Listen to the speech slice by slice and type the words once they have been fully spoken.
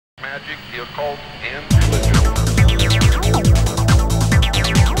magic, the occult, and religion.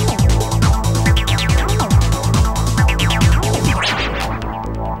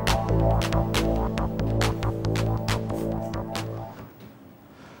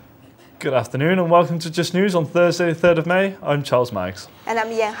 Good afternoon and welcome to Just News on Thursday, 3rd of May. I'm Charles Maggs. And I'm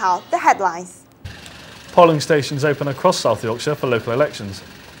Yan Hao. The headlines. Polling stations open across South Yorkshire for local elections.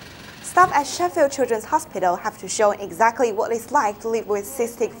 Staff at Sheffield Children's Hospital have to show exactly what it's like to live with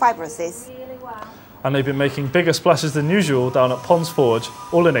cystic fibrosis. And they've been making bigger splashes than usual down at Ponds Forge,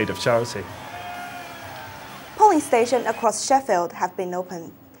 all in aid of charity. Polling stations across Sheffield have been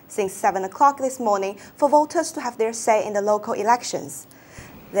open since 7 o'clock this morning for voters to have their say in the local elections.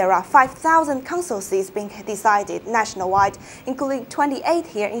 There are 5,000 council seats being decided nationwide, including 28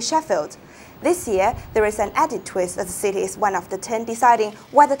 here in Sheffield. This year, there is an added twist as the city is one of the 10 deciding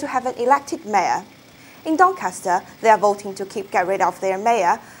whether to have an elected mayor. In Doncaster, they are voting to get rid of their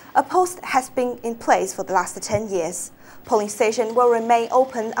mayor. A post has been in place for the last 10 years. Polling station will remain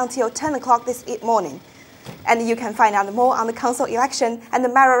open until 10 o'clock this morning. And you can find out more on the council election and the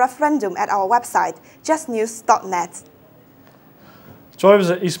mayoral referendum at our website, justnews.net. Drivers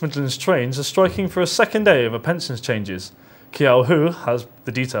at East Midlands Trains are striking for a second day over pensions changes. Kiao Hu has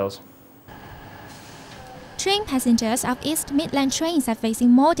the details. Train passengers of East Midland Trains are facing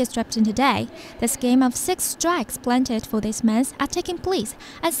more disruption today. The scheme of 6 strikes planned for this month are taking place,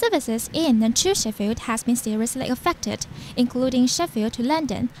 and services in and to Sheffield has been seriously affected, including Sheffield to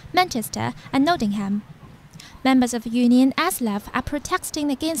London, Manchester and Nottingham. Members of union ASLAF are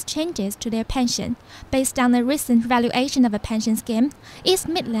protesting against changes to their pension. Based on the recent valuation of a pension scheme, East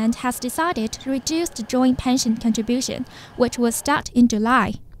Midland has decided to reduce the joint pension contribution, which will start in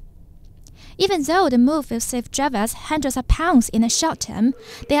July. Even though the move will save drivers hundreds of pounds in the short term,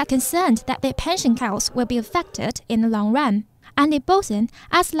 they are concerned that their pension costs will be affected in the long run. Andy Bulletin,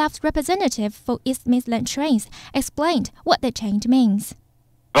 ASLAF's representative for East Midland Trains, explained what the change means.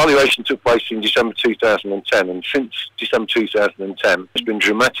 Valuation took place in December 2010, and since December 2010 there's been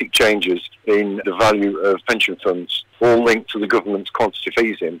dramatic changes in the value of pension funds, all linked to the government's quantity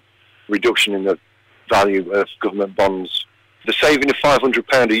phasing, reduction in the value of government bonds. The saving of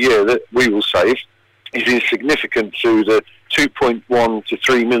 £500 a year that we will save is insignificant to the £2.1 to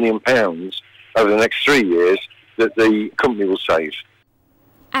 £3 million over the next 3 years that the company will save.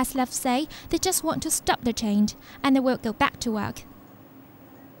 ASLAF say they just want to stop the change and they will go back to work.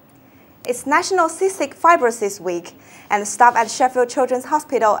 It's National Cystic Fibrosis Week, and the staff at Sheffield Children's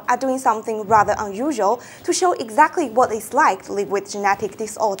Hospital are doing something rather unusual to show exactly what it's like to live with genetic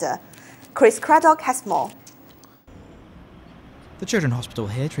disorder. Chris Craddock has more. The Children's Hospital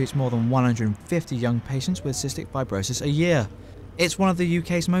here treats more than 150 young patients with cystic fibrosis a year. It's one of the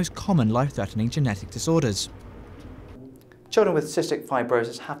UK's most common life-threatening genetic disorders. Children with cystic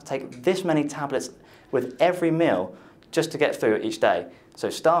fibrosis have to take this many tablets with every meal just to get through it each day. So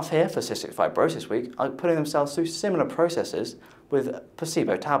staff here for Cystic Fibrosis Week are putting themselves through similar processes with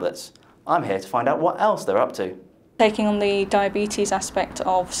placebo tablets. I'm here to find out what else they're up to. Taking on the diabetes aspect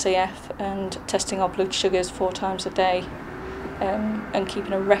of CF and testing our blood sugars 4 times a day and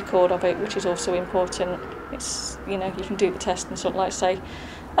keeping a record of it, which is also important. It's, you know, you can do the test and sort of like say,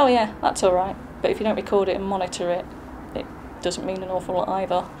 oh yeah, that's all right. But if you don't record it and monitor it, it doesn't mean an awful lot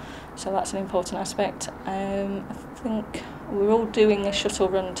either. So that's an important aspect. I think we're all doing a shuttle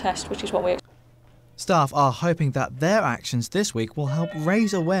run test, which is what we. Staff are hoping that their actions this week will help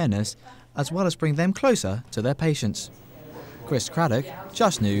raise awareness as well as bring them closer to their patients. Chris Craddock,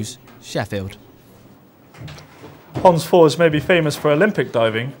 Just News, Sheffield. Ponds Forge may be famous for Olympic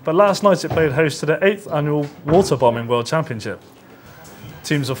diving, but last night it played host to the 8th annual Water Bombing World Championship.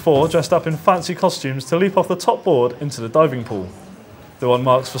 Teams of 4 dressed up in fancy costumes to leap off the top board into the diving pool. They won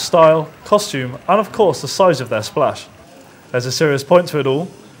marks for style, costume and of course the size of their splash. There's a serious point to it all.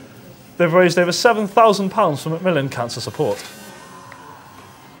 They've raised over £7,000 for Macmillan Cancer Support.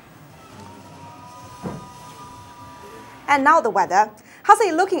 And now the weather. How's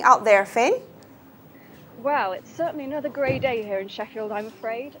it looking out there, Finn? Well, it's certainly another grey day here in Sheffield, I'm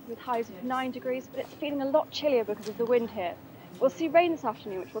afraid, with highs of 9 degrees, but it's feeling a lot chillier because of the wind here. We'll see rain this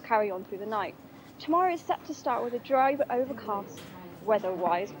afternoon, which will carry on through the night. Tomorrow is set to start with a dry but overcast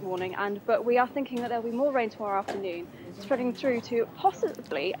weather-wise warning, but we are thinking that there'll be more rain tomorrow afternoon, spreading through to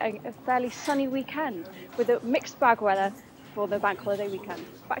possibly a fairly sunny weekend with a mixed bag weather for the bank holiday weekend.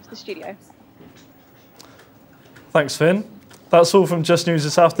 Back to the studio. Thanks, Finn. That's all from Just News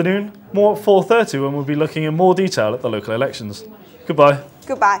this afternoon. More at 4:30 when we'll be looking in more detail at the local elections. Goodbye.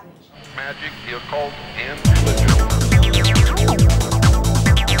 Goodbye. Magic, the occult, and religion.